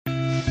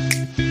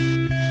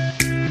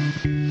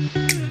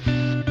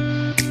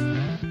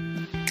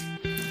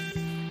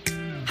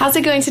How's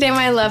it going today,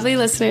 my lovely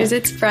listeners?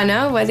 It's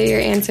Brenna. Whether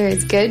your answer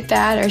is good,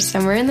 bad, or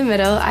somewhere in the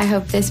middle, I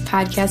hope this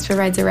podcast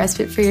provides a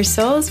respite for your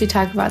soul as we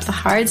talk about the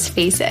hard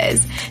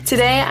spaces.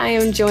 Today, I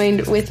am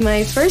joined with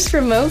my first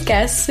remote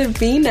guest,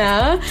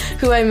 Sabina,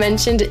 who I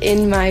mentioned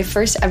in my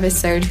first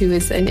episode, who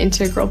is an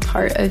integral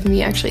part of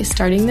me actually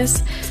starting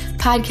this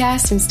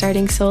podcast and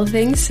starting Soul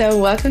Things. So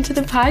welcome to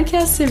the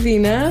podcast,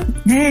 Sabina.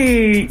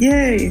 Hey,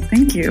 yay,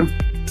 thank you.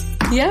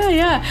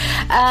 Yeah.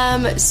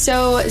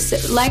 So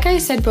like I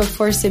said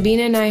before,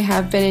 Sabina and I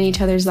have been in each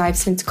other's lives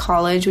since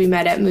college. We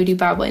met at Moody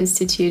Bible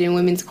Institute in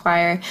women's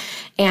choir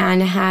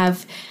and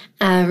have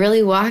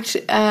really walked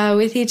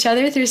with each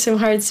other through some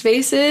hard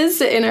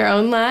spaces in our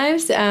own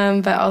lives,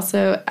 but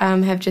also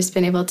have just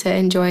been able to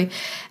enjoy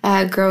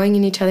growing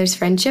in each other's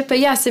friendship. But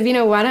yeah,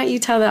 Sabina, why don't you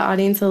tell the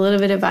audience a little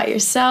bit about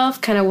yourself,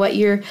 kind of what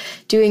you're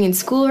doing in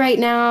school right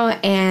now,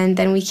 and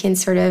then we can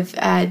sort of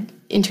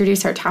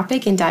introduce our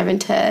topic and dive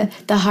into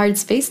the hard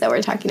space that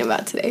we're talking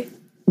about today.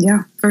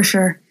 Yeah, for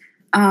sure.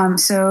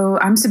 So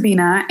I'm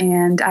Sabina,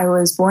 and I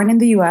was born in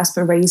the U.S.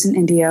 but raised in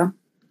India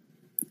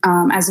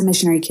as a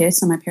missionary kid.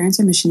 So my parents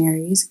are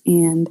missionaries,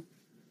 and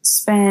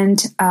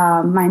spent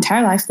my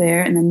entire life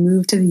there, and then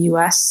moved to the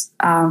U.S.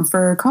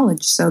 For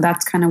college. So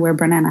that's kind of where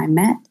Brenna and I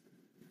met.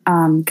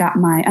 Got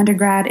my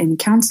undergrad in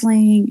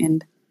counseling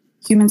and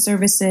human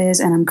services,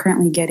 and I'm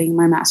currently getting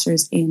my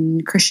master's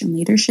in Christian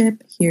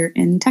leadership here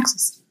in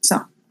Texas. So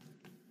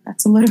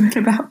that's a little bit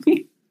about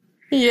me.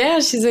 Yeah,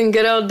 she's in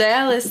good old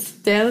Dallas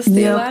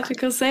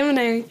Theological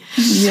Seminary.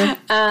 Yep.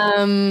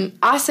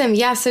 Awesome.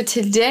 Yeah, so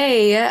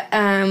today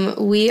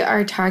we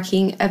are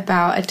talking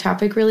about a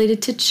topic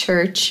related to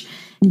church,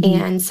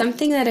 and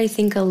something that I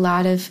think a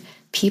lot of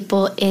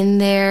people in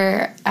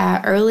their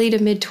early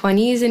to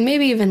mid-20s and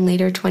maybe even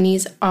later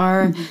 20s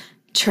are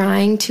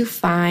trying to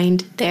find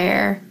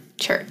their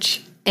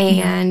church.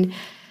 And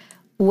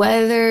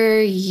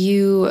whether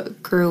you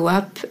grew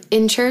up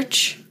in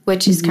church,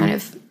 which is kind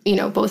of,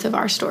 both of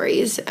our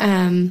stories,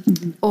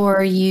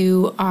 or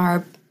you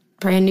are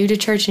brand new to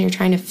church and you're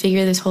trying to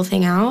figure this whole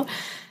thing out,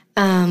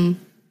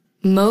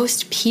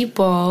 most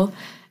people,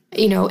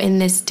 in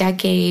this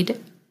decade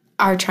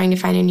are trying to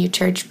find a new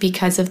church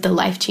because of the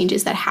life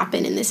changes that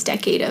happen in this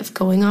decade of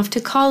going off to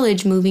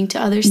college, moving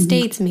to other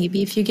states,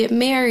 maybe if you get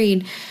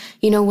married,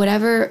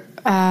 whatever,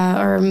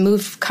 or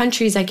move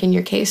countries, like in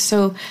your case.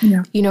 So,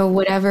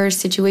 whatever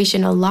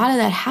situation, a lot of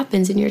that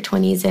happens in your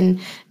 20s. And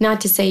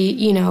not to say,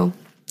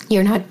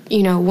 you're not,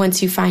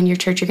 once you find your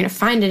church, you're going to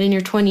find it in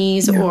your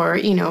 20s or,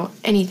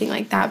 anything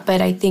like that. But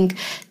I think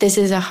this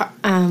is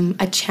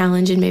a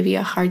challenge and maybe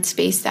a hard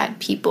space that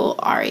people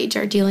our age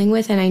are dealing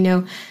with. And I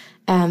know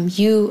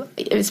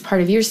it's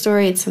part of your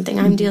story. It's something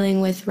I'm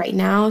dealing with right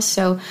now.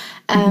 So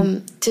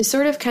to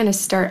sort of kind of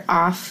start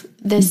off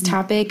this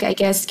topic, I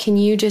guess, can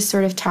you just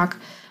sort of talk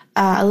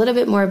a little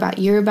bit more about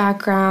your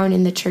background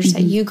in the church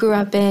that you grew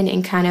up in,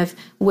 and kind of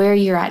where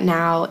you're at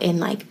now, and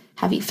like,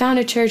 have you found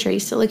a church? Are you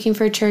still looking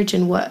for a church?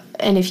 And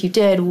if you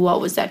did,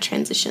 what was that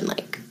transition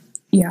like?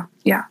 Yeah,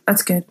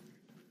 that's good.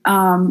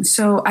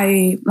 So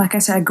like I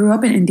said, I grew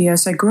up in India.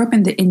 So I grew up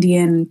in the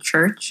Indian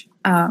church,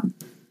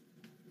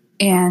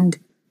 and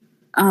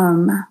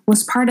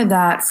was part of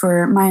that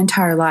for my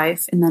entire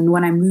life. And then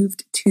when I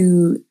moved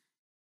to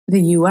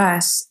the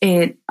U.S.,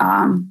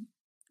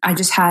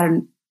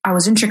 I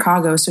was in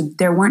Chicago, so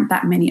there weren't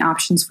that many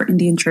options for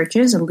Indian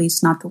churches, at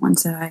least not the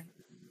ones that I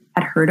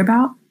had heard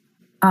about.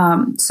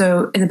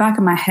 So in the back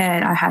of my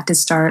head, I had to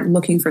start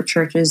looking for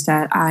churches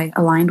that I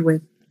aligned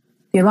with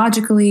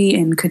theologically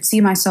and could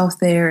see myself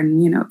there,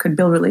 and, could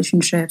build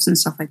relationships and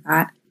stuff like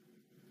that.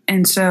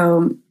 And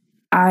so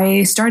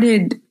I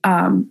started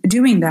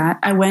doing that.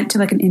 I went to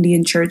like an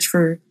Indian church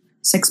for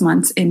 6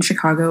 months in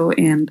Chicago.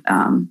 And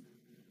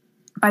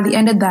by the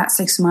end of that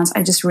 6 months,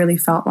 I just really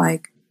felt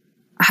like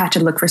I had to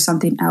look for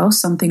something else,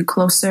 something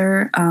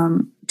closer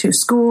to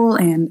school,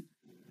 and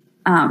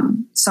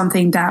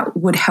something that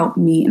would help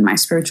me in my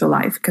spiritual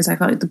life, because I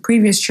felt like the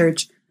previous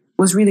church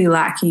was really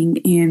lacking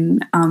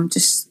in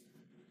just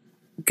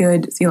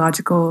good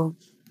theological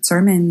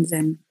sermons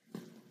and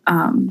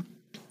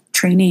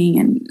training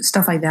and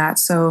stuff like that.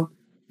 So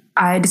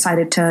I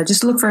decided to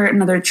just look for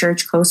another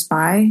church close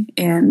by.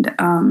 And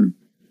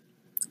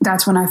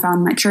that's when I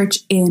found my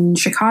church in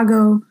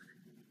Chicago,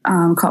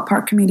 called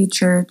Park Community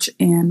Church,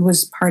 and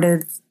was part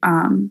of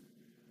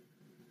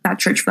that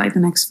church for like the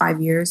next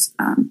 5 years.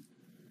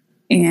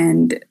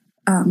 And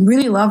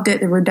really loved it.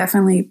 There were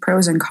definitely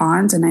pros and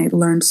cons, and I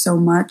learned so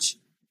much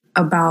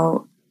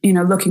about,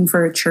 looking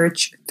for a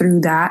church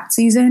through that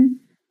season.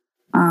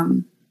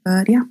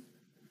 But yeah.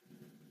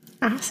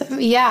 Awesome.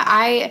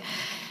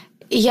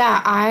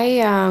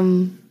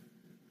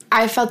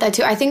 I felt that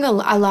too. I think a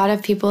lot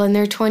of people in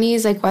their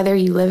 20s, like whether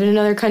you live in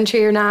another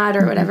country or not,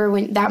 or whatever,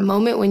 when that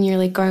moment when you're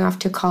like going off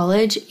to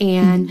college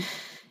and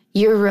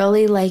you're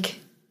really like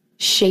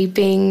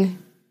shaping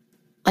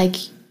like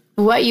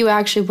what you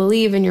actually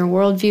believe in your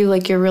worldview.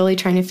 Like, you're really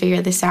trying to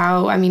figure this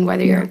out. I mean,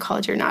 whether you're in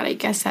college or not, I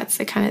guess that's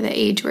the kind of the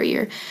age where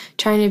you're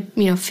trying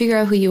to, figure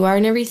out who you are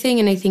and everything.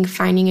 And I think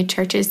finding a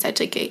church is such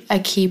like a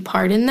key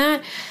part in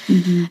that.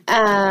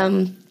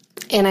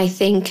 And I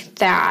think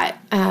that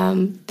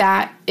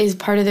that is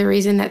part of the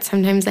reason that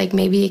sometimes like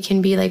maybe it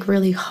can be like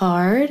really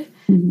hard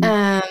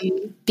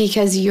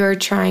because you're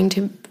trying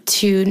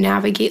to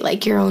navigate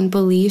like your own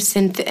beliefs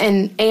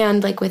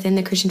and like within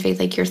the Christian faith,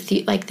 like your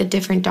like the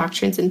different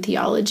doctrines and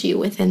theology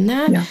within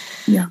that.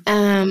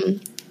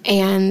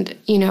 And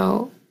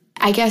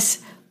I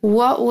guess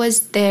what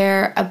was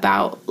there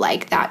about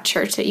like that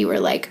church that you were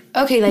like,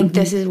 okay, like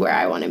this is where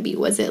I want to be?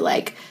 Was it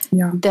like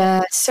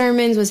the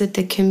sermons? Was it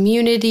the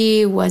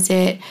community? Was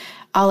it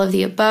all of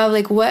the above?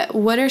 Like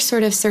what are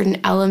sort of certain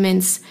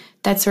elements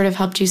that sort of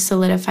helped you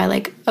solidify,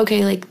 like,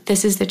 okay, like,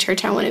 this is the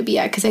church I want to be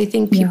at? Because I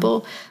think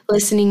people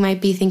listening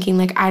might be thinking,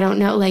 like, I don't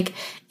know, like,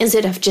 is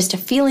it just a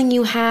feeling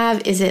you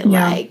have? Is it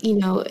like,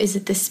 is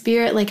it the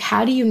Spirit? Like,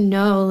 how do you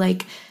know,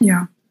 like,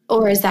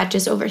 or is that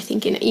just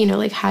overthinking it?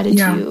 Like, how did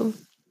you?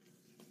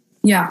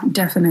 Yeah,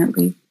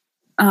 definitely.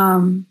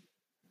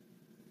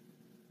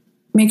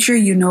 Make sure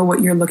you know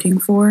what you're looking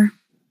for.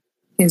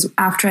 Because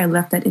after I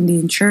left that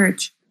Indian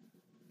church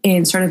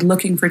and started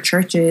looking for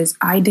churches,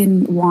 I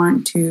didn't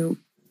want to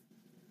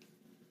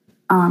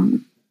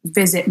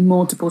visit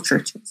multiple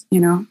churches.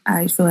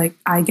 I feel like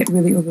I get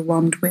really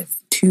overwhelmed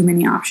with too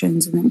many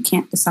options and then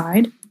can't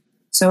decide.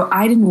 So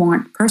I didn't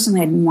want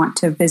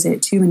to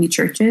visit too many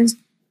churches.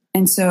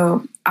 And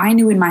so I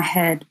knew in my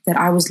head that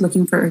I was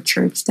looking for a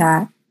church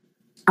that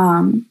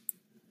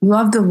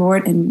loved the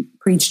Lord and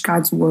preached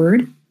God's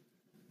word.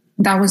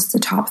 That was the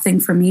top thing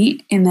for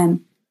me.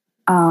 And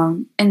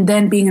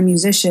then being a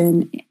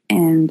musician,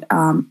 and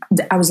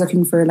I was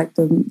looking for like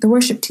the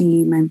worship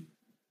team and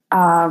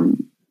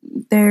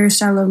their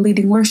style of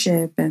leading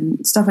worship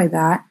and stuff like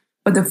that.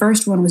 But the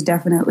first one was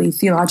definitely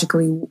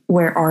theologically,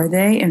 where are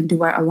they and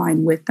do I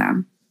align with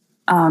them?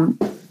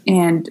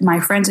 And my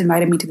friends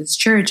invited me to this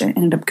church. I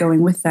ended up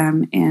going with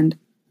them. And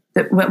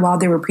while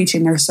they were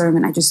preaching their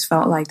sermon, I just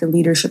felt like the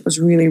leadership was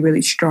really,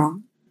 really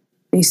strong.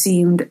 They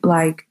seemed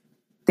like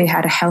they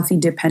had a healthy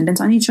dependence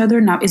on each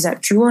other. Now, is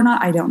that true or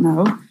not? I don't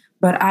know.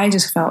 But I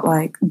just felt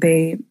like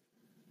they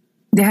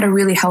had a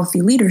really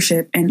healthy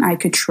leadership, and I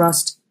could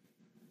trust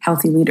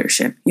healthy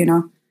leadership,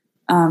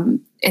 and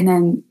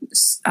then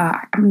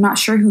I'm not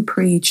sure who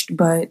preached,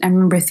 but I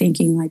remember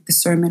thinking like the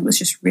sermon was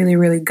just really,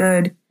 really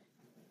good.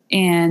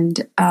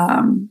 And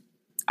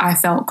I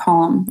felt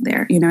calm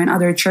there. In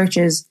other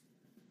churches,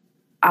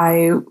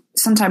 I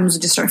sometimes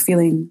would just start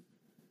feeling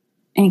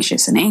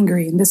anxious and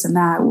angry and this and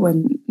that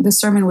when the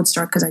sermon would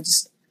start, because I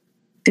just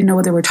didn't know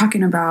what they were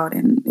talking about,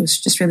 and it was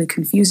just really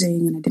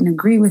confusing, and I didn't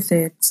agree with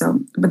it. So,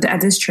 but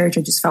at this church,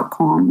 I just felt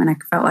calm, and I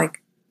felt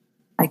like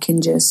I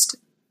can just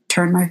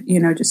turn my,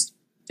 just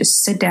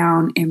sit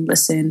down and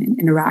listen and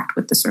interact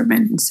with the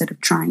sermon instead of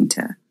trying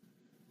to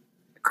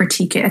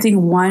critique it. I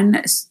think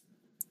one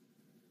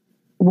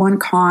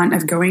con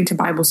of going to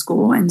Bible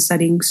school and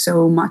studying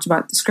so much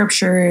about the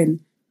scripture and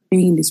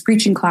being in these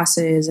preaching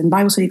classes and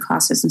Bible study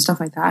classes and stuff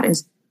like that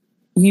is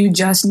you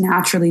just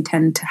naturally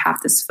tend to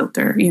have this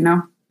filter,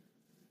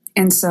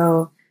 And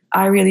so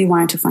I really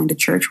wanted to find a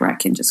church where I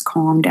can just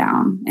calm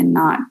down and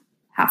not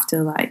have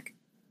to like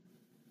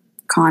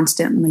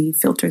constantly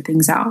filter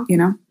things out,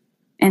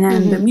 And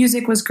then the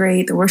music was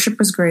great. The worship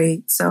was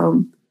great.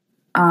 So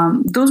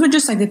those were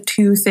just like the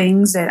two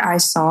things that I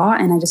saw,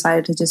 and I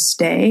decided to just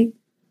stay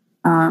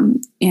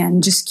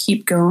and just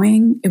keep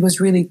going. It was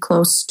really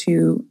close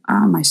to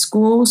my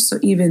school. So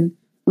even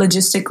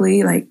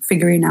logistically, like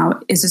figuring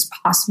out, is this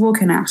possible?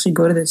 Can I actually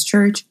go to this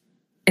church?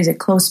 Is it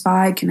close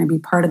by? Can I be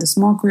part of the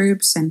small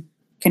groups? And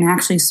can I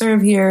actually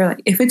serve here?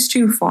 Like, if it's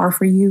too far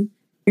for you,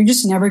 you're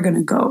just never going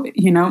to go,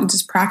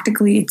 just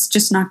practically, it's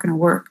just not going to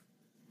work.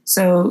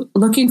 So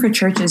looking for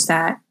churches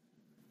that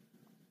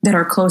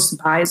are close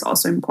by is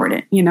also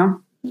important,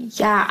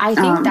 Yeah, I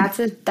think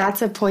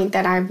that's a point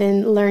that I've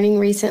been learning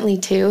recently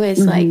too,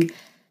 is like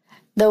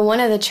one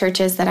of the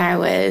churches that I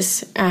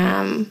was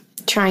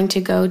trying to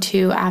go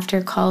to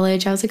after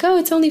college, I was like, oh,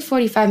 it's only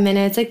 45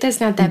 minutes. Like,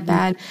 that's not that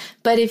bad.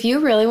 But if you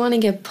really want to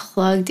get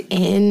plugged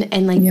in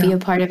and like be a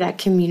part of that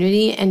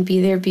community and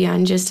be there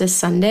beyond just a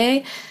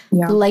Sunday,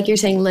 like you're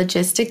saying,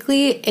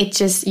 logistically,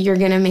 you're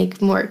going to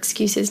make more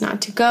excuses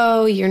not to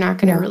go. You're not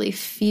going to really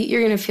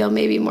you're going to feel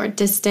maybe more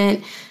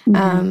distant.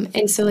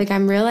 And so like,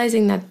 I'm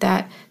realizing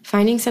that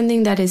finding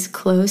something that is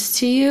close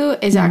to you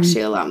is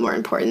actually a lot more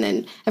important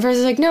than, at first I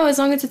was like, no, as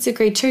long as it's a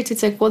great church.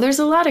 It's like, well, there's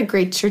a lot of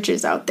great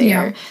churches out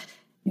there.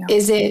 Yeah.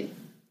 Does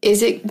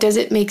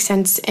it make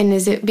sense? And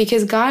is it,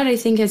 because God, I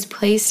think, has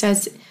placed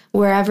us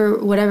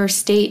whatever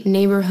state,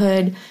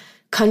 neighborhood,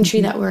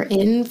 country that we're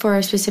in for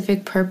a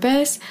specific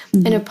purpose.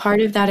 And a part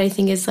of that, I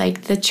think, is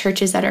like the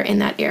churches that are in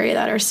that area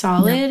that are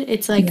solid.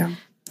 It's like,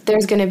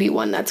 there's going to be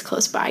one that's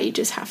close by. You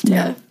just have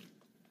to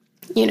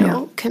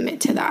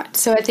commit to that.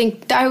 So I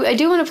think I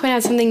do want to point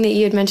out something that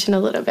you had mentioned a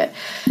little bit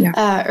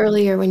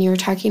earlier when you were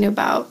talking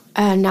about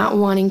not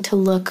wanting to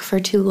look for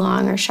too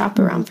long or shop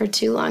around for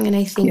too long. And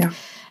I think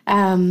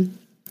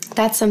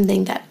that's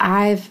something that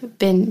I've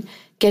been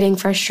getting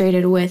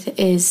frustrated with,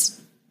 is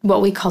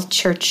what we call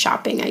church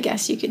shopping, I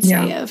guess you could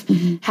say, of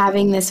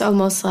having this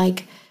almost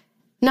like,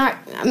 not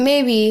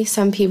maybe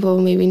some people,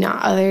 maybe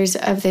not others,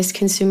 of this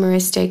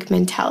consumeristic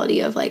mentality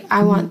of like,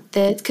 I want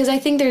this. Because I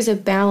think there's a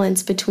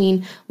balance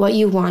between what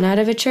you want out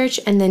of a church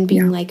and then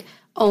being like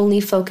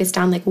only focused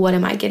on like, what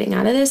am I getting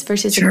out of this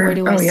versus like, where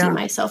do I see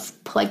myself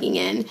plugging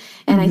in?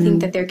 And I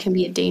think that there can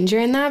be a danger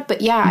in that.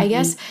 But I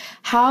guess,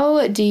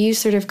 how do you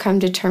sort of come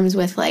to terms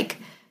with like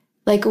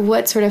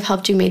what sort of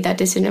helped you make that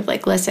decision of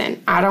like,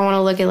 listen, I don't want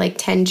to look at like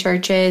 10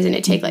 churches and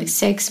it take like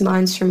 6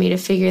 months for me to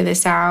figure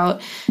this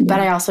out. But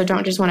I also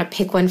don't just want to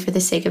pick one for the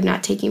sake of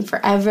not taking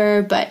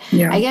forever. But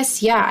I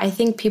guess, I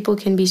think people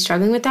can be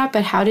struggling with that.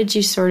 But how did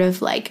you sort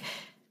of like,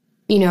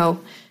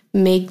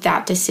 make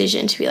that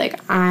decision to be like,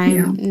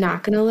 I'm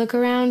not going to look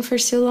around for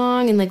so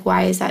long? And like,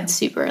 why is that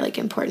super like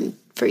important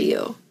for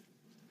you?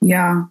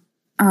 Yeah.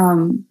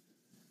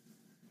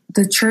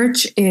 The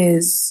church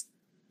is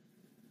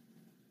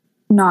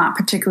not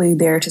particularly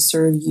there to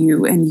serve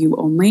you and you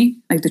only.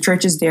 Like, the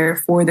church is there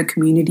for the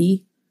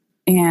community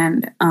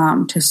and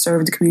to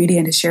serve the community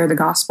and to share the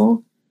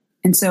gospel.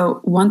 And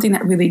so one thing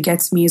that really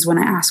gets me is when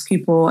I ask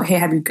people, hey,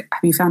 have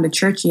you found a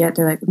church yet?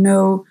 They're like,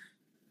 no.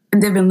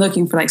 And they've been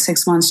looking for like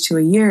 6 months to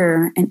a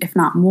year, and if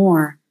not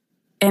more.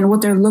 And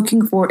what they're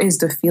looking for is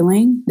the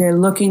feeling. They're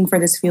looking for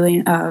this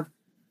feeling of,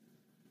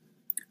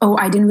 oh,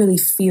 I didn't really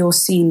feel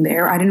seen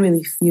there. I didn't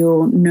really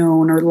feel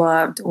known or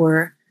loved,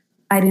 or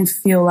I didn't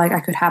feel like I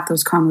could have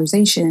those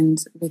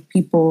conversations with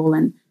people,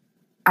 and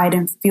I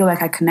didn't feel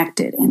like I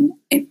connected. And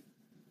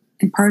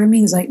part of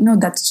me is like, no,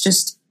 that's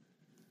just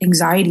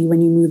anxiety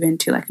when you move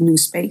into like a new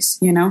space,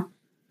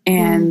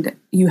 and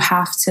you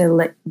have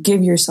to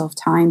give yourself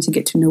time to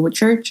get to know a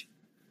church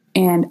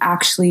and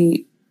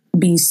actually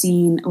be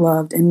seen,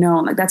 loved, and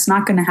known. Like, that's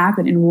not going to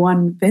happen in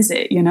one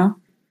visit,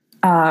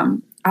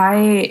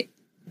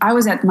 I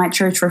was at my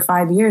church for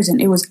 5 years, and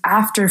it was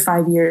after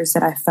 5 years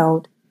that I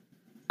felt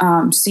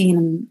seen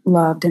and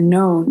loved and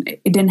known.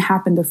 It didn't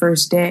happen the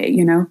first day,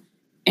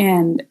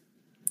 and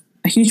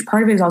a huge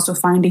part of it is also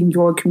finding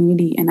your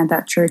community. And at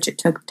that church, it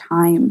took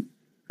time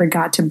for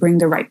God to bring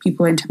the right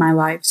people into my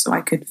life so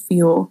I could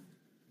feel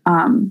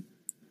I'm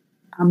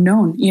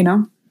known,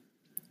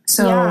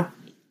 So,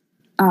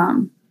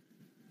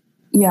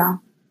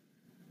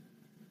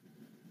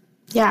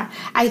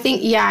 I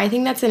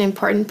think that's an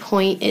important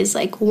point, is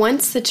like,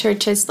 once the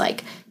church has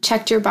like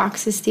checked your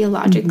boxes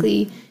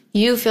theologically,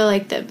 you feel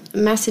like the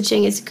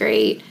messaging is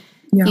great.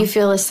 Yeah. You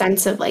feel a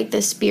sense of like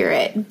the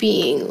Spirit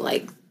being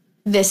like,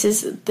 this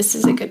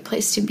is a good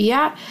place to be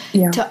at.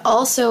 Yeah. To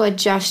also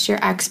adjust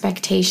your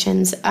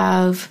expectations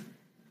of,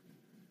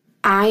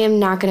 I am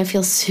not going to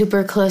feel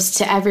super close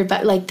to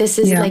everybody. Like, this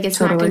is like, it's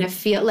totally not going to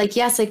feel like,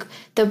 yes, like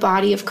the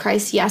body of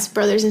Christ, yes,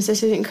 brothers and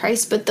sisters in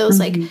Christ, but those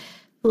like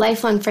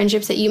lifelong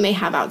friendships that you may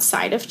have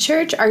outside of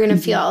church are going to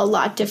feel a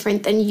lot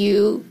different than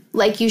you.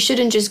 Like, you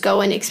shouldn't just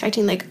go in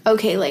expecting like,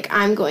 okay, like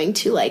I'm going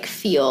to like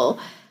feel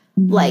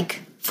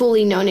like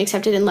fully known,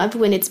 accepted, and loved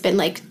when it's been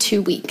like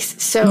 2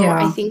 weeks. So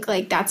I think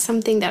like that's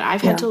something that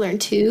I've had to learn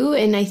too.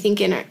 And I think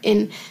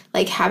in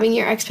like having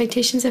your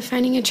expectations of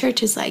finding a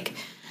church is like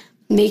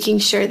making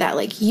sure that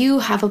like you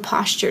have a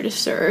posture to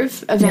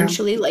serve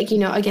eventually, like,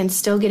 again,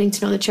 still getting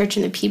to know the church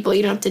and the people.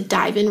 You don't have to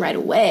dive in right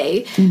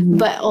away,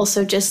 but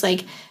also just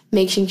like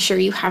making sure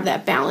you have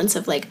that balance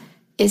of like,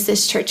 is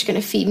this church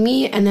going to feed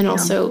me? And then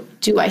also,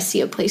 do I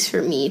see a place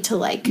for me to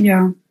like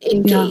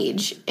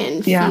engage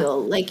and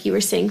feel like you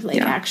were saying, like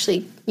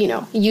actually,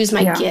 use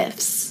my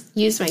gifts,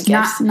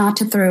 Not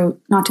to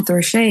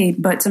throw shade,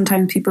 but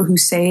sometimes people who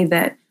say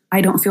that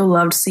I don't feel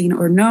loved, seen,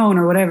 or known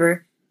or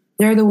whatever,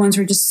 they're the ones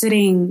who are just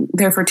sitting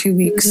there for 2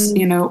 weeks,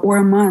 or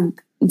a month.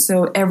 And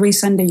so every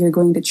Sunday you're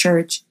going to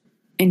church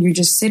and you're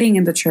just sitting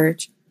in the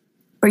church,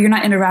 but you're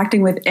not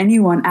interacting with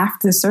anyone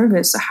after the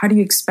service. So how do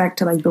you expect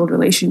to like build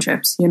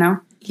relationships,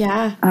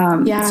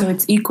 So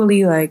it's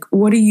equally like,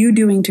 what are you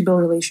doing to build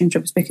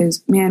relationships?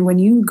 Because man, when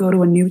you go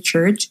to a new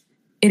church,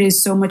 it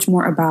is so much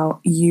more about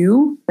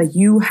you. Like,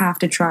 you have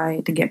to try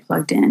to get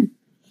plugged in.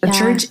 The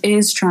church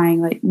is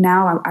trying, like,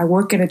 now I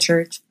work at a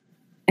church,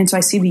 and so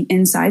I see the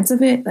insides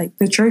of it. Like,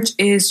 the church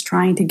is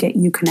trying to get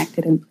you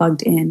connected and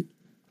plugged in,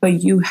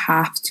 but you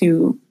have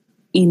to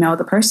email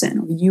the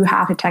person. You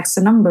have to text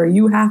the number.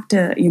 You have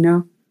to,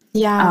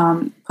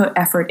 put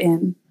effort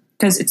in,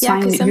 because it's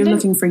fine that you're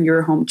looking for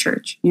your home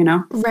church,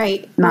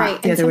 Right, not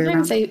right. the and other way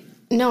around.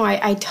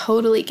 I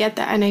totally get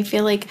that. And I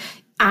feel like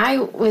I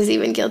was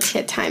even guilty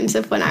at times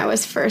of when I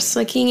was first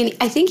looking. And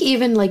I think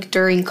even like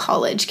during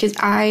college, because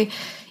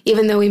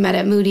even though we met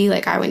at Moody,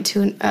 like I went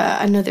to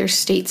another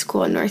state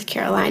school in North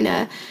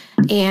Carolina,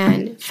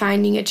 and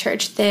finding a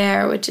church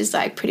there, which is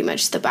like pretty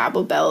much the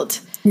Bible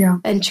Belt,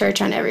 and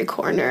church on every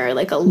corner,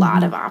 like a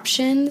lot of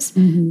options.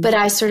 But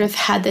I sort of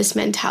had this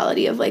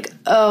mentality of like,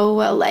 oh,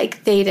 well,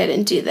 like they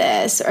didn't do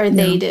this, or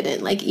they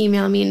didn't like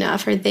email me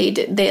enough, or they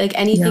like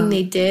anything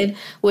they did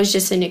was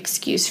just an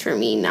excuse for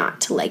me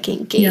not to like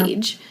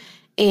engage.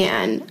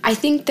 And I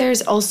think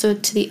there's also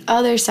to the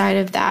other side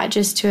of that,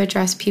 just to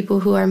address people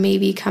who are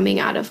maybe coming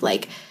out of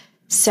like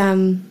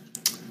some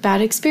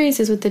bad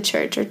experiences with the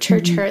church or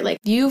church hurt, like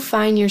you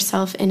find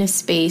yourself in a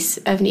space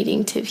of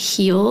needing to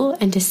heal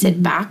and to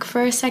sit back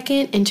for a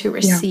second and to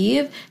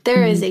receive.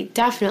 There is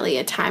definitely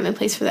a time and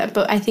place for that.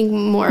 But I think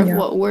more of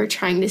what we're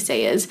trying to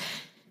say is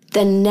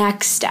the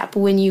next step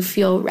when you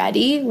feel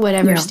ready,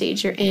 whatever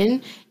stage you're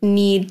in,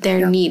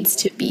 needs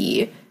to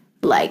be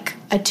like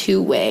a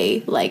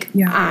two-way, like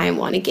I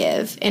want to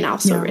give and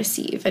also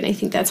receive. And I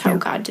think that's how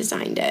God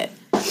designed it.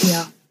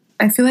 Yeah.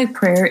 I feel like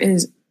prayer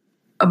is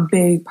a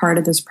big part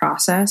of this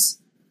process.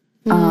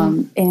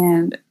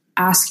 And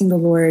asking the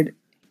Lord,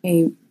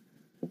 hey,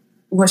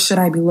 what should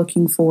I be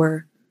looking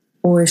for?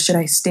 Or should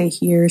I stay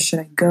here? Should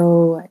I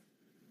go?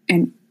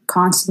 And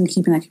constantly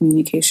keeping that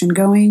communication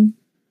going.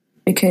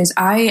 Because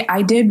I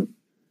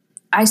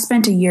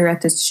spent a year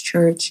at this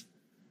church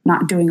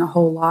not doing a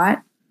whole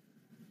lot,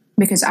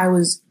 because I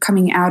was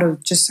coming out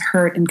of just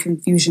hurt and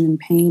confusion and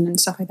pain and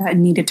stuff like that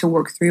and needed to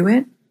work through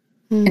it.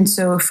 And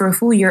so for a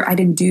full year, I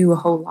didn't do a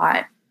whole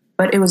lot.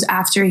 But it was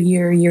after a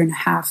year and a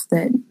half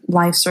that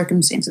life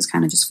circumstances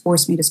kind of just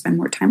forced me to spend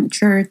more time in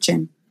church,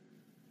 and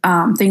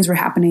things were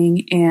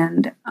happening.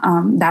 And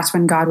that's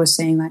when God was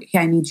saying like, hey,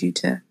 I need you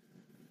to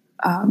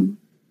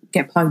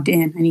get plugged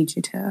in. I need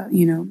you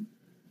to,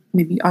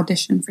 maybe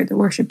audition for the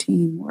worship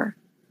team or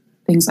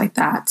things like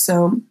that.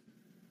 So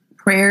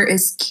prayer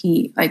is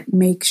key. Like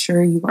make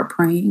sure you are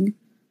praying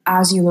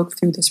as you look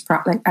through this,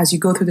 as you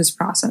go through this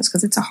process,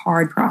 because it's a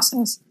hard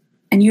process.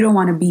 And you don't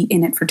want to be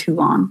in it for too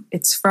long.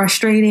 It's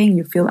frustrating.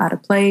 You feel out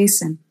of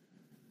place. And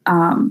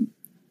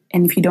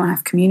if you don't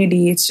have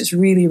community, it's just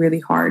really,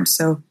 really hard.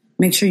 So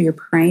make sure you're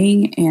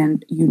praying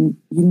and you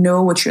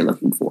know what you're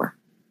looking for.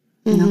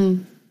 You know?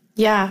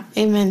 Yeah.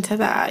 Amen to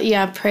that.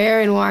 Yeah.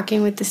 Prayer and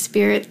walking with the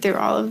Spirit through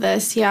all of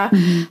this. Yeah.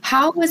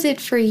 How was it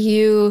for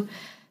you?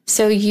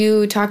 So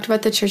you talked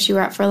about the church you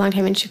were at for a long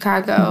time in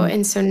Chicago.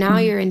 And so now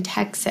you're in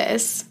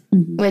Texas,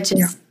 which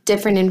is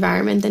different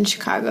environment than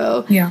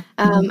Chicago.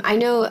 I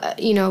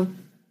know,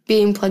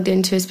 being plugged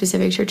into a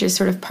specific church is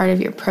sort of part of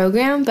your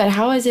program, but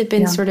how has it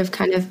been sort of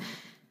kind of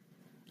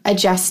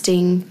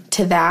adjusting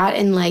to that?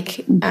 And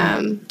like,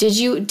 did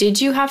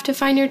you have to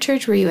find your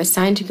church? Were you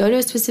assigned to go to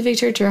a specific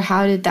church, or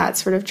how did that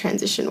sort of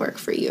transition work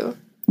for you?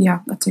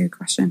 Yeah, that's a good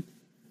question.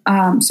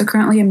 So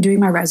currently I'm doing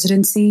my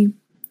residency,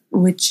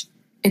 which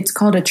it's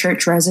called a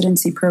church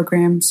residency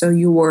program. So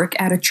you work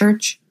at a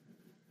church,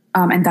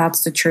 and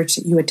that's the church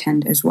that you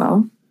attend as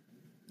well.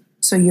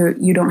 So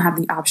you don't have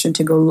the option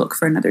to go look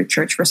for another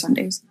church for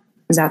Sundays,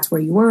 because that's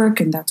where you work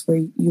and that's where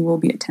you will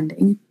be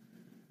attending.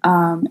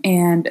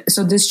 And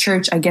so this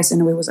church, I guess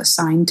in a way, was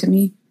assigned to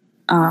me.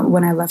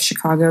 When I left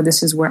Chicago,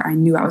 this is where I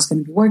knew I was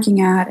going to be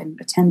working at and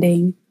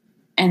attending,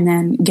 and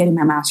then getting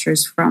my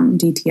master's from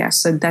DTS.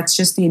 So that's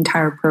just the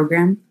entire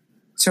program.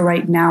 So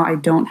right now I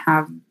don't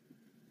have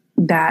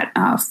that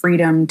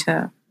freedom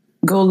to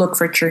go look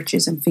for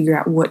churches and figure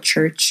out what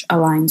church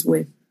aligns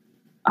with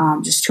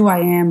just who I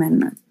am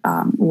and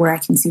where I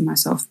can see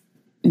myself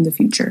in the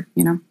future,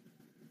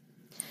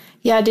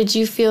 Yeah. Did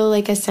you feel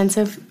like a sense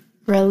of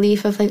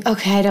relief of like,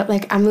 okay,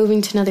 I'm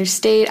moving to another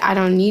state. I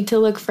don't need to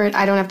look for it.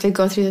 I don't have to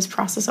go through this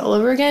process all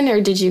over again.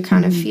 Or did you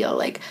kind of feel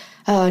like,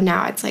 oh,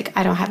 now it's like,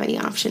 I don't have any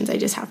options. I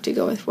just have to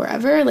go with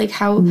wherever. Like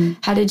how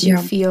did you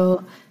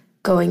feel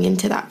going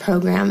into that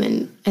program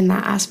and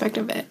that aspect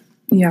of it?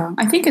 Yeah,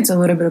 I think it's a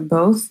little bit of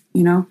both.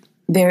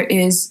 There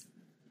is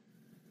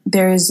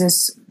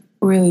this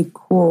really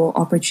cool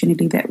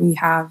opportunity that we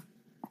have.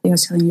 I think I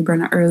was telling you,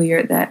 Brenna,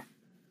 earlier that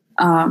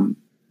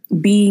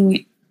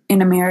being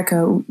in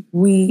America,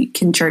 we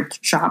can church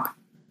shop,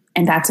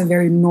 and that's a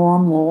very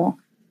normal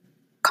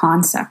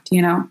concept,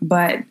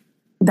 but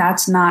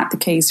that's not the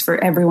case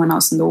for everyone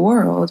else in the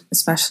world,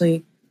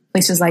 especially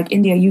places like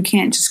India. You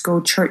can't just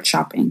go church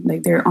shopping.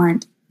 Like there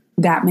aren't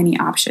that many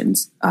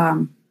options.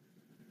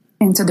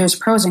 And so there's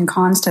pros and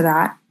cons to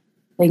that.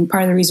 I think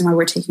part of the reason why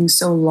we're taking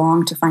so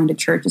long to find a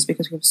church is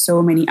because we have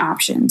so many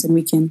options, and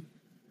we can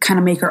kind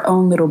of make our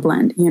own little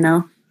blend,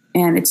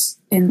 and it's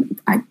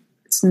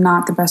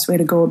not the best way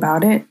to go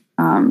about it,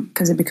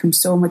 because it becomes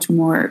so much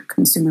more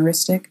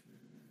consumeristic.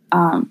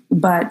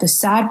 But the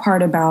sad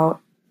part about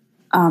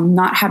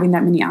not having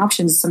that many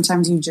options,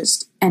 sometimes you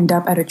just end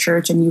up at a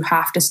church and you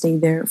have to stay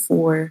there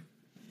for,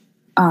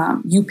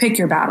 you pick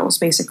your battles,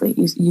 basically.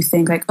 You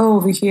think like, oh,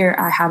 over here,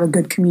 I have a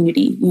good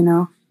community,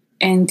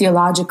 and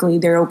theologically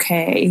they're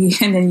okay.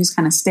 And then you just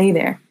kind of stay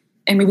there.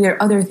 And maybe there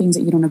are other things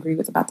that you don't agree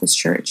with about this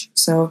church.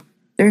 So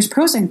there's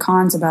pros and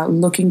cons about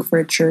looking for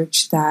a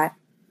church that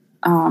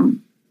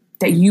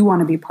you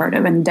want to be part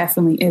of. And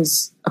definitely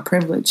is a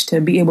privilege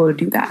to be able to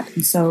do that.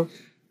 And so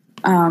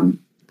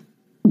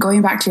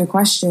going back to your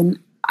question,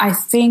 I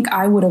think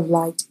I would have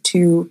liked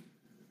to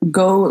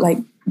go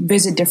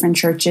visit different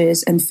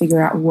churches and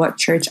figure out what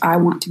church I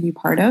want to be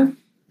part of.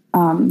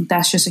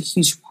 That's just a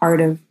huge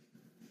part of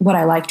what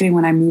I like doing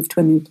when I move to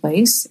a new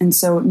place. And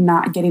so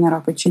not getting that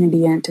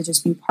opportunity and to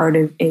just be part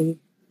of a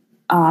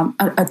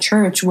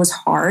church was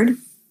hard.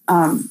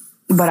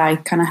 But I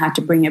kind of had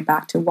to bring it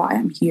back to why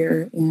I'm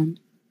here and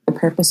the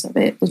purpose of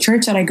it. The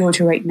church that I go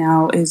to right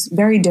now is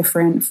very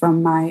different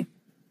from my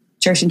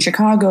church in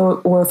Chicago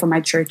or from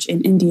my church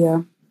in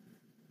India.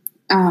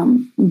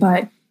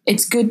 But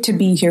it's good to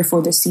be here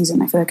for this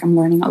season. I feel like I'm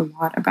learning a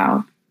lot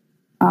about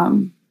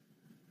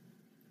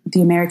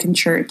the American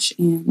church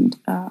and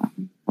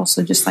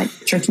also just like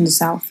church in the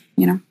South,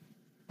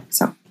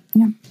 So,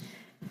 yeah.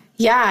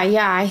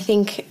 Yeah. I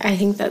think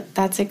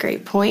that's a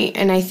great point.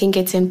 And I think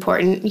it's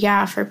important,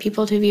 for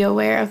people to be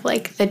aware of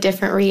like the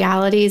different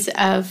realities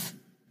of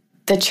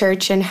the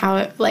church and how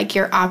it, like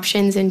your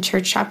options in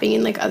church shopping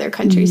in like other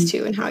countries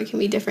too, and how it can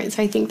be different.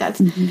 So I think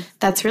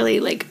that's really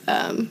like,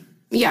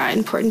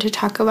 important to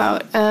talk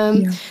about.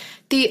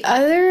 The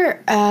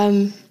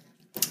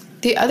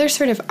other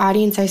sort of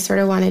audience I sort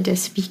of wanted to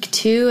speak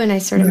to, and I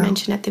sort of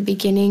mentioned at the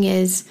beginning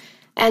is,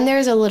 and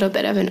there's a little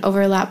bit of an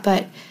overlap,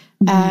 but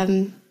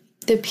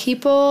the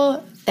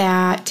people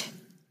that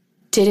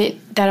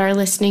are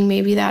listening,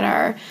 maybe that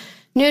are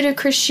new to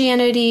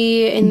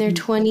Christianity in their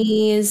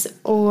 20s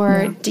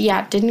or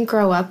didn't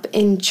grow up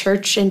in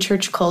church and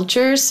church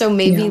culture. So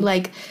maybe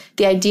like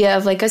the idea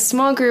of like a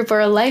small group or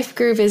a life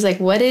group is like,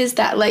 what is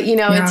that? Like,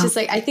 it's just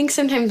like, I think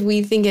sometimes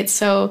we think it's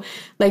so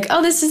like,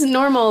 oh, this is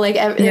normal, like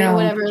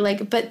whatever.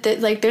 Like, but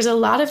there's a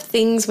lot of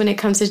things when it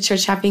comes to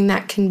church shopping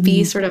that can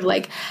be sort of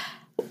like,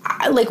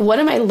 what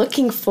am I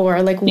looking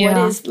for? Like, what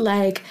is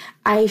like,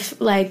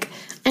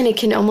 and it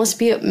can almost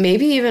be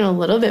maybe even a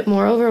little bit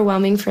more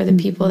overwhelming for the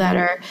people that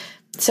are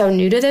so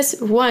new to this.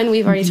 One,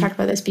 we've already talked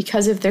about this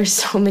because there's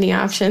so many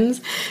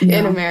options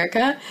in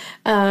America.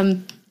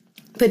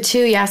 But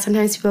two,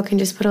 sometimes people can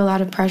just put a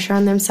lot of pressure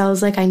on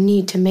themselves. Like, I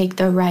need to make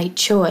the right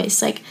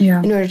choice, like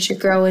in order to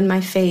grow in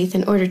my faith,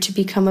 in order to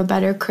become a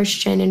better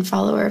Christian and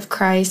follower of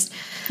Christ.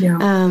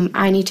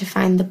 I need to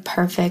find the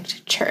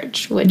perfect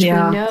church, which we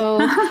know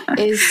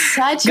is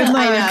such a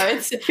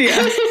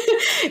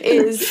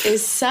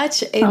is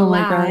such a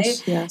lie.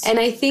 Gosh, yes. And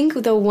I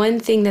think the one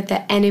thing that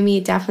the enemy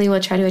definitely will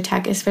try to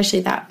attack,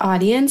 especially that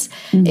audience,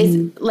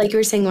 is like you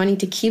were saying, wanting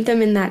to keep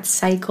them in that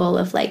cycle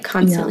of like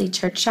constantly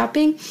church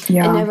shopping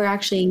and never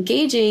actually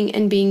engaging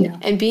and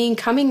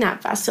becoming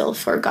that vessel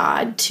for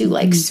God to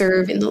like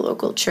serve in the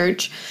local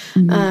church,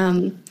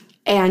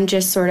 and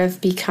just sort of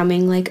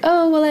becoming like,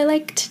 oh, well, I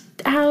liked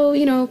how,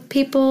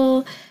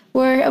 people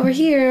were over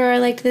here, or I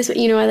liked this, I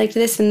liked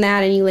this and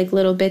that, and you like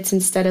little bits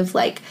instead of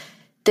like,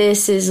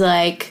 this is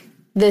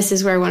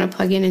where I want to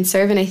plug in and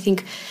serve. And I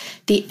think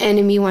the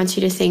enemy wants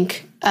you to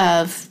think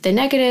of the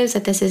negatives,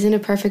 that this isn't a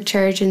perfect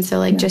church. And so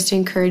like just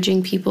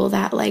encouraging people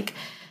that like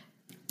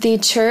the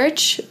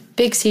church,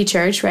 Big C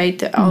church, right?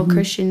 That all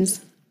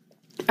Christians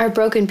are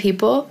broken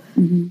people.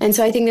 And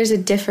so I think there's a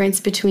difference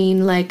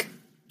between like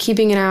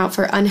keeping an eye out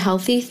for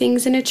unhealthy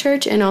things in a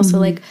church and also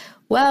like,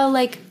 well,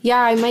 like,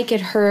 I might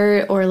get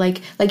hurt, or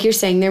like you're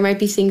saying, there might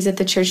be things at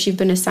the church you've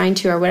been assigned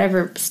to, or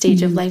whatever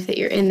stage of life that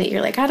you're in, that you're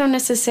like, I don't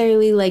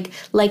necessarily like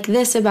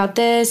this about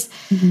this,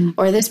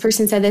 or this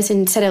person said this,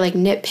 instead of like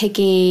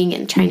nitpicking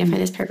and trying to find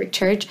this perfect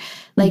church,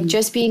 like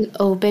just being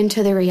open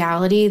to the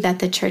reality that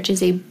the church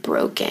is a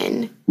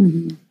broken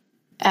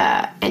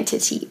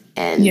entity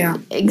and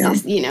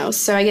exists,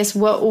 So I guess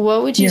what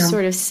would you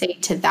sort of say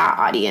to that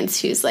audience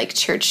who's like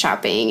church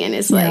shopping and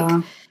is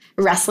like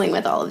wrestling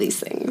with all of these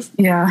things?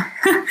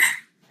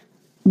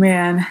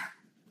 Man,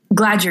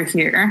 glad you're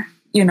here.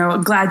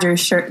 Glad you're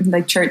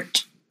like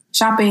church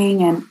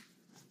shopping, and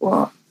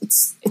well,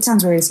 it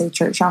sounds weird to say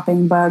church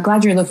shopping, but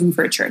glad you're looking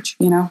for a church,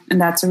 and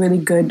that's a really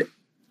good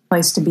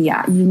place to be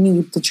at. You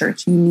need the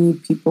church, you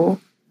need people,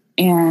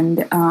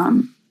 and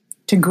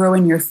to grow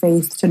in your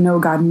faith, to know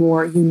God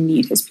more, you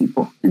need His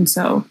people, and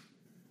so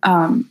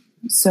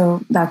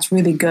that's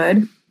really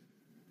good.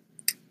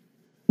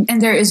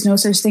 And there is no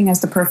such thing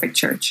as the perfect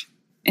church.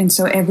 And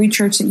so every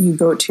church that you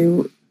go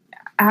to,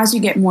 as you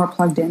get more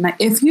plugged in, like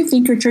if you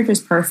think your church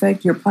is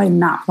perfect, you're probably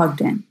not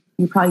plugged in.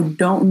 You probably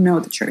don't know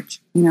the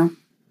church,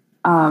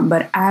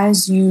 but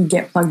as you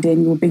get plugged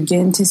in, you'll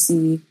begin to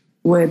see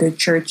where the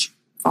church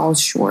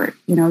falls short.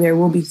 There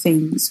will be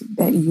things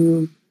that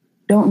you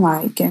don't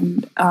like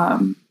and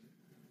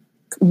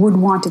would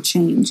want to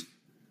change.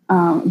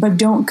 But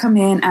don't come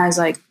in as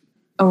like,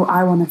 oh,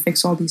 I want to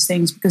fix all these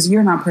things, because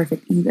you're not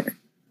perfect either.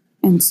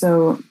 And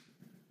so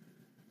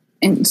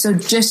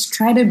just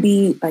try to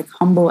be like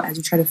humble as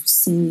you try to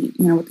see,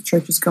 what the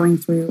church is going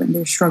through and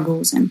their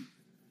struggles. And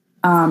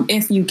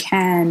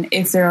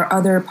if there are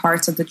other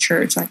parts of the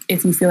church, like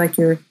if you feel like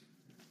you're,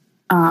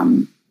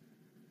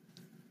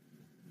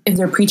 if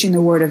they're preaching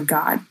the word of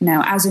God.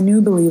 Now, as a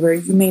new believer,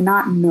 you may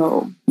not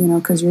know,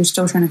 because you're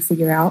still trying to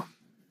figure out.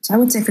 So I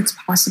would say, if it's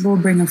possible,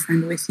 bring a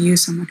friend with you,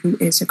 someone who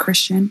is a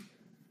Christian.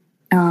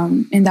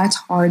 And that's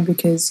hard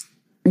because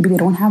maybe they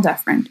don't have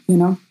that friend,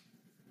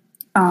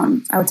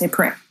 I would say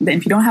pray. Then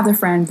if you don't have the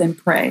friend, then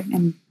pray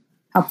and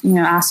help,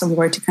 ask the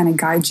Lord to kind of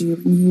guide you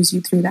and use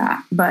you through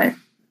that. But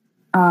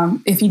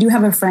if you do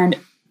have a friend,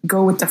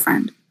 go with the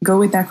friend. Go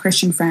with that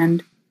Christian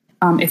friend.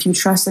 If you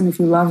trust them, if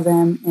you love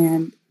them,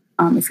 and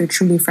if you're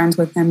truly friends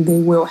with them,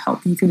 they will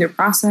help you through their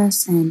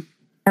process and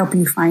help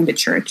you find a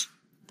church.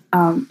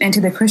 And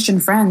to the Christian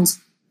friends,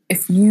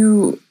 if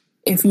you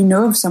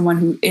know of someone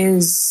who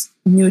is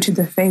new to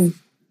the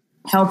faith,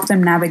 help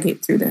them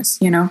navigate through this,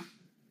 and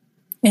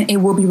it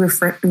will be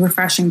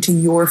refreshing to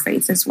your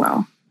faith as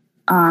well.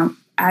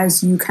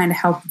 As you kind of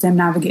help them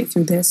navigate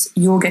through this,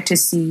 you'll get to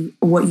see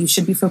what you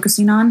should be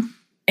focusing on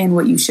and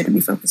what you shouldn't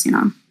be focusing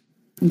on.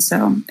 And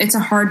so it's a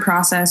hard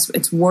process.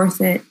 It's worth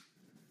it.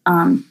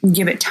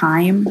 Give it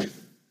time.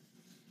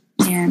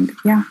 And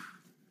yeah.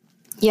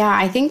 Yeah,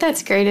 I think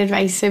that's great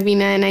advice,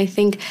 Sabina. And I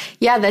think,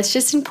 that's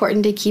just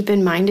important to keep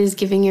in mind, is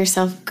giving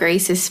yourself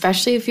grace,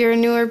 especially if you're a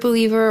newer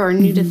believer or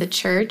new to the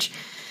church.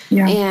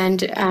 Yeah.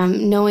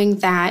 And knowing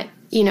that,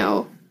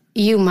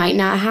 you might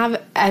not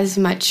have as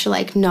much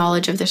like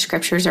knowledge of the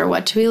scriptures or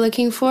what to be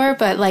looking for.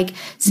 But like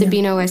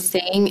Sabina was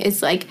saying,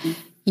 it's like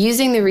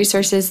using the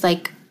resources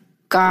like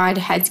God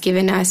has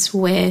given us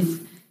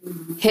with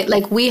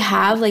like we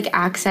have like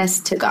access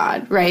to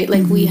God, right?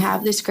 Like we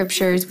have the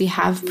scriptures, we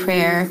have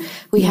prayer,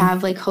 we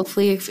have like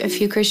hopefully a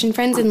few Christian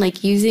friends, and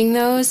like using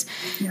those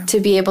to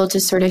be able to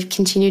sort of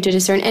continue to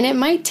discern. And it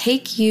might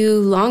take you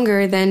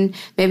longer than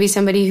maybe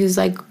somebody who's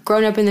like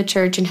grown up in the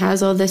church and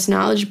has all this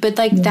knowledge, but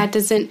like that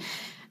doesn't,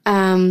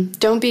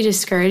 don't be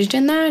discouraged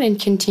in that, and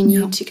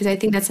continue to, because I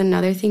think that's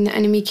another thing the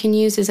enemy can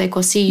use is like,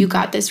 well, see, you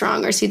got this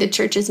wrong, or see, the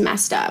church is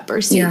messed up,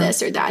 or see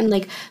this or that, and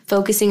like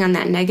focusing on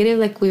that negative,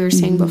 like we were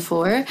saying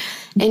before,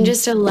 and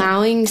just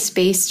allowing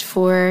space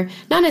for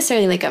not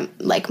necessarily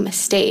like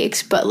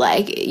mistakes, but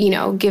like,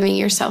 giving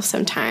yourself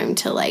some time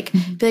to like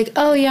be like,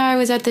 oh yeah, I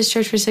was at this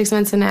church for 6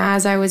 months, and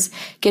as I was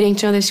getting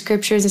to know the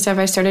scriptures and stuff,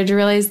 I started to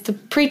realize the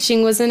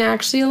preaching wasn't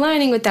actually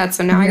aligning with that,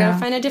 so now I gotta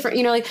find a different,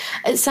 like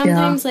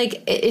sometimes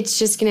like it's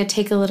just going to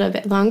take a little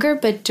bit longer,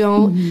 but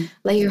don't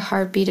let your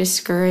heart be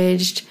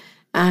discouraged,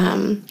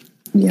 and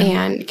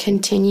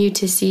continue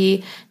to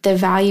see the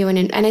value in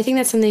it. And I think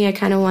that's something I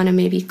kind of want to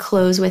maybe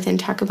close with and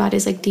talk about,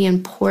 is like the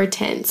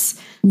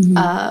importance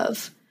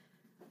of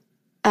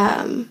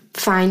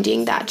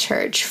finding that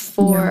church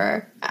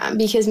for,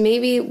 because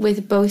maybe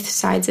with both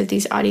sides of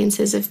these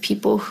audiences of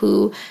people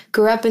who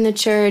grew up in the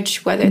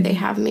church, whether they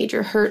have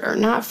major hurt or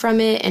not from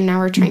it, and now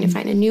we're trying to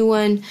find a new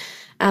one,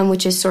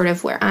 which is sort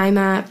of where I'm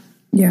at.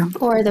 Yeah.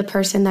 Or the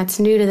person that's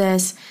new to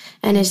this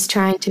and is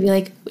trying to be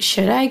like,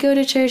 should I go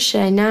to church? Should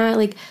I not?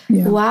 Like,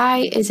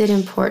 why is it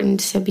important,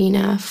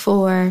 Sabina,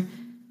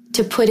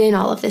 to put in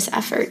all of this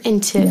effort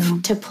and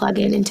to plug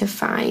in and to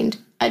find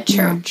a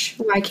church?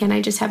 Why can't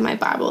I just have my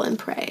Bible and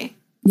pray?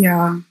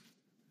 Yeah.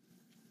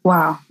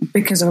 Wow.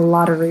 Because of a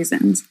lot of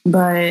reasons.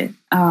 But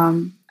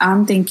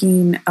I'm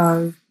thinking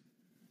of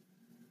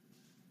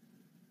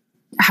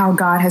how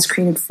God has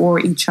created for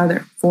each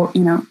other,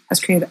 has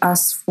created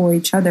us for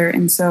each other.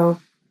 And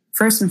so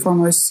first and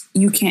foremost,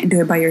 you can't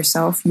do it by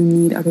yourself. You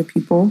need other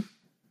people.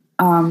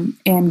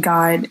 And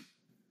God,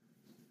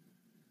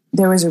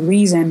 there was a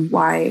reason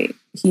why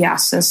he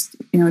asked us,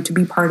 to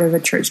be part of a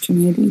church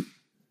community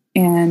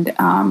and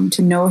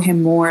to know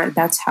him more.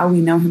 That's how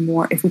we know him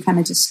more. If we kind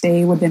of just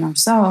stay within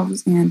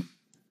ourselves and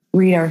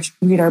read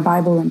our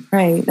Bible and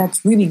pray,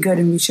 that's really good.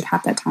 And we should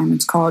have that time.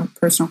 It's called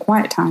personal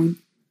quiet time.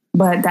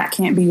 But that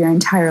can't be your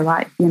entire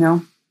life,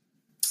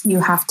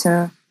 You have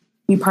to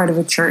be part of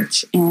a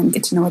church and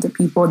get to know other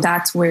people.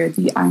 That's where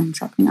the iron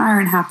sharpening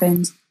iron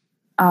happens,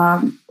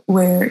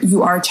 where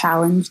you are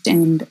challenged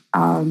and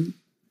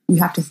you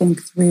have to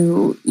think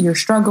through your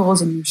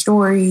struggles and your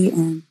story.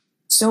 And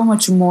so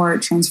much more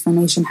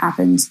transformation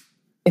happens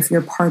if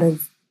you're part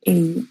of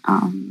a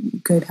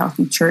good,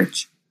 healthy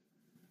church.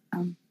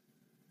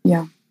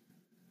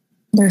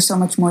 There's so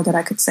much more that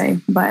I could say.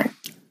 But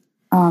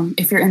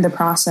if you're in the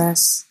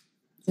process,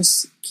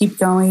 just keep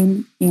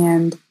going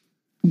and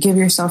give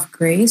yourself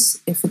grace.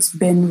 If it's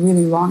been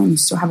really long and you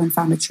still haven't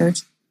found a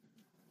church,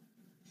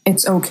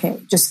 it's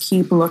okay. Just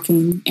keep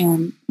looking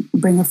and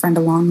bring a friend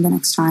along the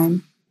next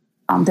time.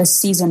 This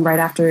season, right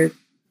after,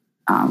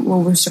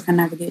 we're still kind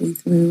of navigating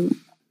through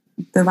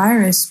the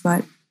virus,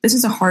 but this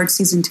is a hard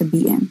season to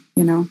be in.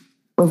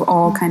 We've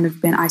all kind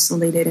of been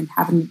isolated and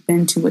haven't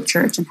been to a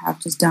church and have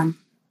just done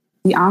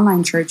the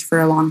online church for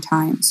a long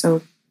time.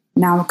 So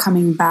now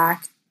coming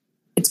back,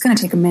 it's going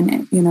to take a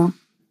minute,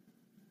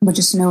 but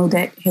just know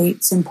that, hey,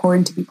 it's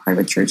important to be part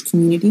of a church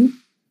community,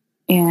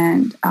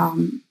 and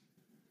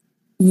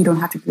you don't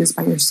have to do this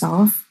by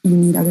yourself. You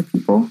need other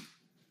people.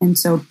 And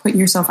so put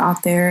yourself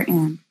out there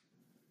and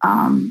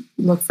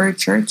look for a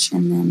church,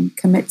 and then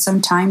commit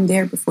some time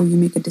there before you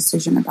make a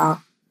decision about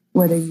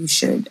whether you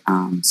should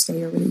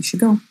stay or whether you should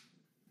go.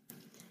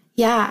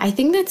 Yeah, I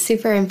think that's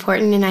super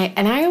important. And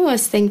I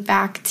almost think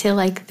back to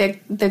like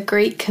the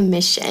Great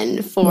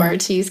Commission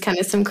to use kind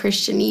of some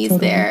Christianese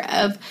there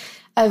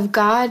of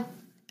God,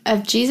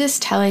 of Jesus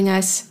telling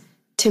us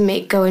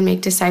to go and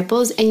make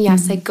disciples. And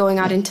yes, like going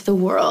out into the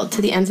world,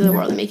 to the ends of the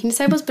world and making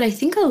disciples. But I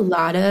think a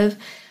lot of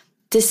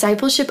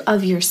discipleship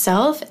of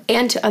yourself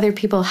and to other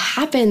people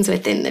happens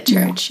within the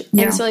church.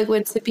 Yeah. And so like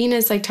what Sabina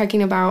is like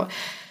talking about,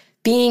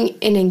 being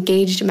an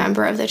engaged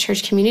member of the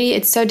church community,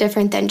 it's so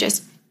different than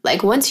just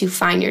like once you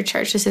find your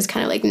church, this is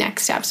kind of like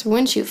next steps.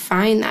 Once you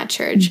find that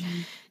church,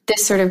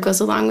 this sort of goes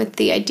along with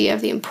the idea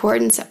of the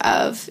importance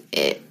of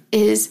it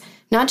is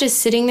not just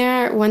sitting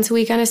there once a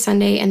week on a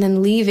Sunday and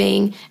then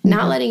leaving,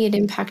 not letting it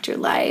impact your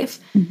life,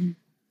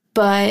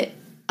 but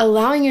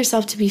allowing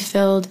yourself to be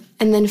filled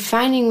and then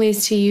finding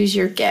ways to use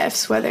your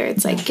gifts, whether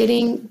it's like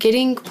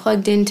getting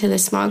plugged into the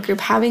small group,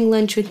 having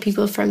lunch with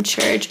people from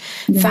church,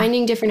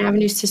 finding different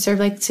avenues to serve,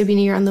 like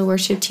Sabina, you're on the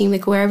worship team,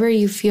 like wherever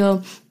you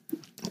feel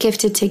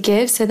gifted to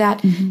give, so that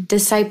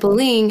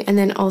discipling and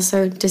then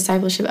also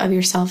discipleship of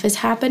yourself is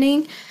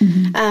happening.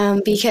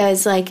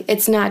 Because like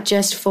it's not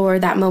just for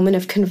that moment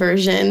of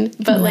conversion,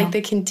 but like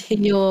the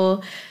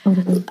continual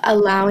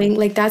allowing,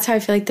 like that's how I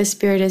feel like the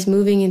Spirit is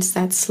moving. It's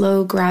that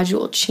slow,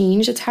 gradual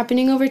change that's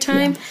happening over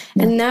time.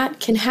 And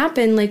that can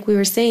happen, like we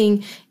were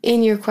saying,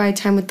 in your quiet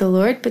time with the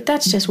Lord, but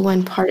that's just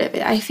one part of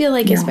it. I feel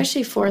like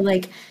especially for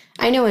like,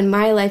 I know in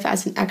my life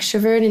as an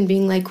extrovert and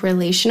being like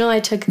relational,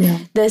 I took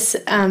this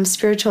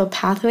spiritual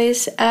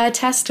pathways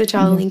test, which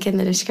I'll link in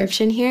the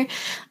description here.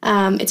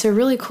 It's a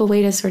really cool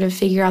way to sort of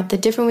figure out the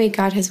different way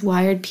God has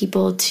wired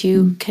people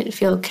to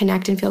feel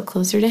connect and feel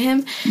closer to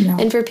Him.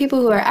 And for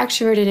people who are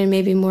extroverted and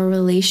maybe more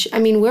I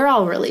mean, we're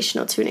all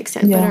relational to an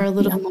extent, but are a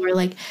little more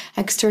like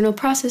external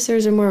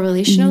processors or more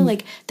relational.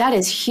 Like that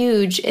is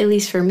huge, at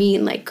least for me,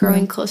 in like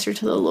growing closer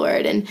to the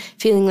Lord and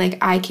feeling like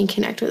I can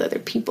connect with other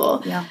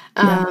people.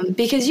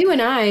 Because you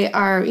and I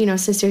are, you know,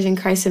 sisters in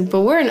Christ, but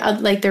we're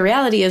in, like, the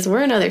reality is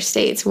we're in other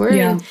states. We're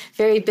in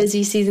very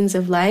busy seasons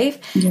of life,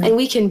 and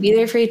we can be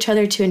there for each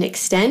other to an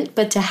extent,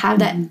 but to have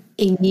that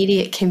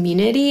immediate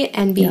community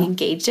and be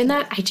engaged in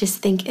that, I just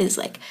think is,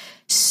 like,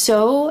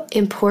 so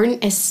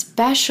important,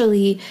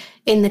 especially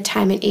in the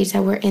time and age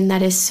that we're in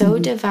that is so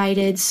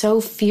divided, so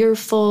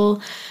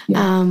fearful,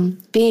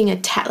 being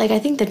attacked. Like, I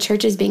think the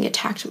church is being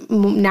attacked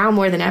now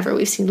more than ever.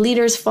 We've seen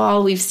leaders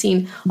fall. We've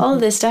seen all of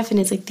this stuff. And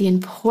it's like the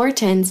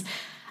importance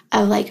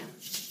of like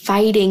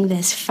fighting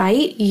this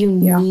fight. You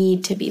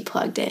need to be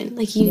plugged in.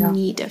 Like you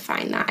need to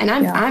find that. And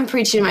I'm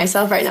preaching to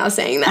myself right now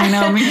saying that. I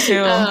know, me too.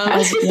 You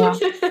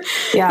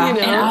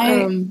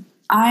know,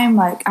 and I'm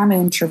an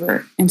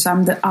introvert. And so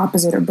I'm the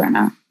opposite of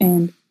Brenna.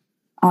 And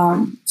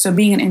so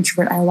being an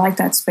introvert, I like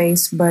that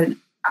space, but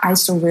I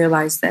still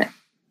realize that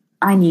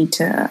I need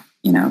to,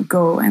 you know,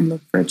 go and look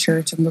for a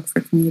church and look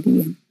for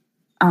community.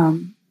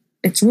 And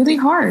it's really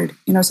hard.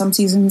 You know, some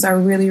seasons are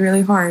really,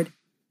 really hard.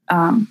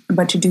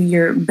 But to do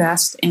your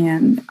best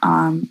and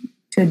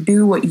to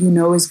do what you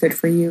know is good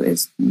for you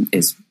is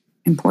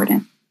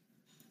important.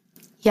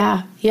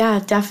 Yeah,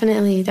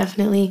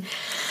 definitely.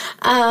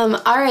 All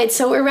right,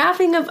 so we're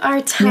wrapping up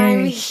our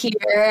time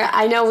here.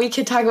 I know we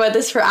could talk about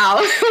this for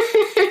hours.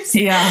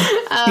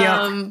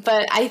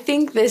 But I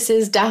think this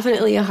is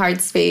definitely a hard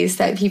space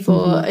that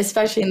people,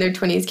 especially in their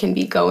 20s, can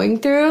be going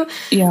through.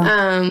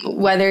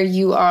 Whether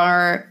you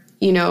are,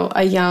 you know,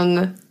 a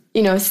young,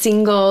 you know,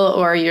 single,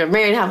 or you're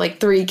married and have like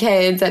 3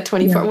 kids at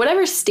 24,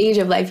 whatever stage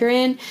of life you're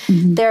in,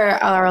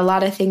 there are a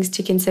lot of things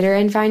to consider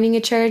in finding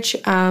a church.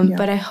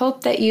 But I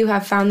hope that you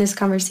have found this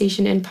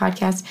conversation and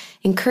podcast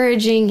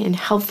encouraging and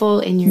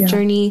helpful in your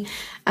journey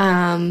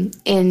in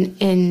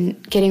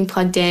getting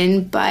plugged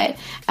in. But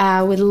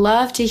would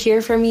love to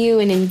hear from you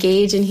and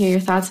engage and hear your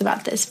thoughts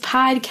about this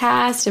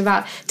podcast,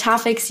 about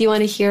topics you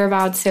want to hear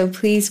about. So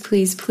please,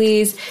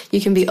 you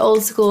can be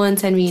old school and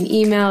send me an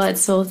email at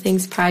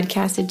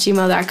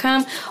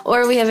soulthingspodcast@gmail.com,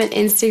 or we have an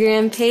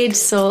Instagram page,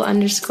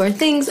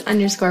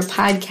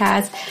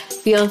 soul_things_podcast.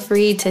 Feel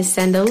free to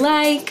send a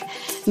like,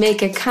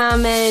 make a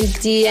comment,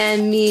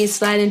 DM me,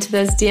 slide into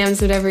those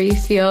DMs, whatever you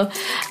feel.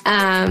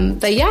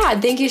 But yeah,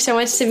 thank you so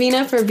much,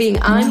 Sabina, for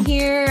being on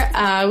here.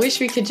 I wish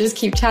we could just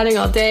keep chatting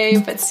all day,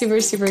 but super,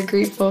 super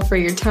grateful for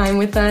your time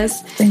with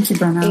us. Thank you,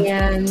 Brenna.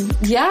 And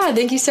yeah,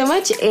 thank you so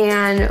much.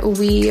 And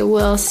we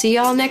will see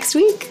y'all next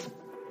week.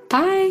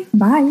 Bye.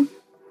 Bye.